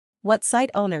What site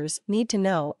owners need to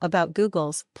know about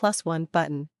Google's +1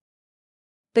 button.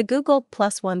 The Google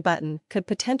 +1 button could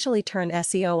potentially turn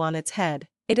SEO on its head.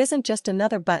 It isn't just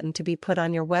another button to be put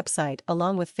on your website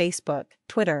along with Facebook,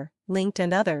 Twitter, LinkedIn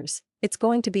and others. It's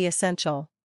going to be essential.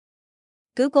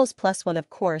 Google's +1 of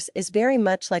course is very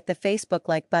much like the Facebook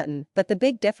like button, but the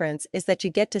big difference is that you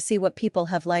get to see what people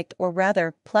have liked, or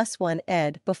rather +1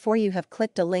 ed before you have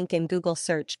clicked a link in Google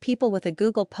search. People with a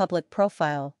Google public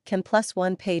profile can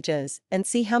 +1 pages and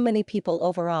see how many people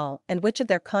overall and which of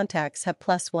their contacts have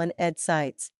 +1 ed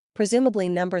sites. Presumably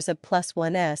numbers of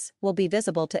 +1s will be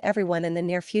visible to everyone in the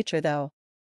near future though.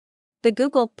 The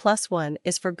Google +1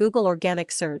 is for Google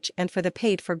organic search and for the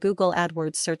paid for Google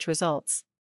AdWords search results.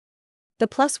 The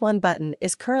 +1 button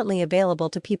is currently available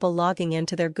to people logging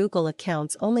into their Google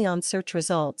accounts only on search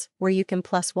results, where you can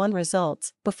 +1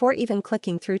 results before even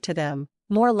clicking through to them.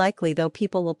 More likely though,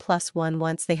 people will +1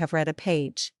 once they have read a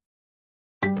page.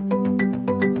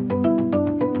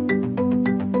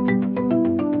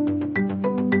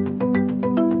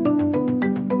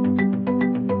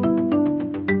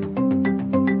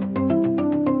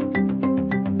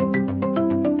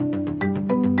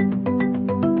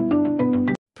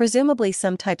 Presumably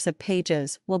some types of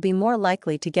pages will be more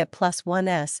likely to get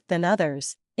 +1s than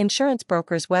others. Insurance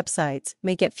brokers' websites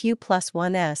may get few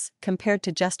 +1s compared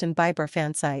to Justin Bieber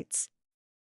fan sites.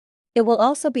 It will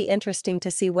also be interesting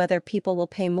to see whether people will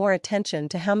pay more attention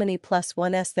to how many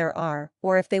 +1s there are,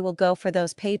 or if they will go for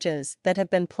those pages that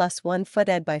have been +1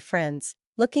 footed by friends.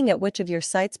 Looking at which of your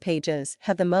site's pages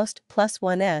have the most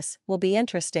 +1s will be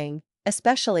interesting,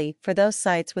 especially for those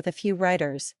sites with a few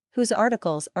writers, whose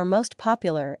articles are most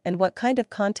popular and what kind of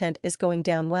content is going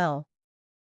down well.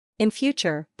 In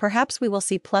future, perhaps we will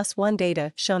see +1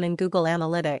 data shown in Google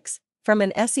Analytics. From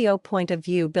an SEO point of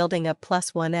view, building up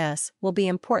 +1s will be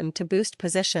important to boost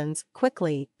positions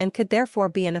quickly and could therefore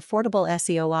be an affordable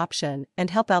SEO option and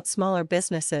help out smaller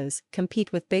businesses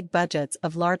compete with big budgets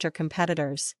of larger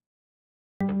competitors.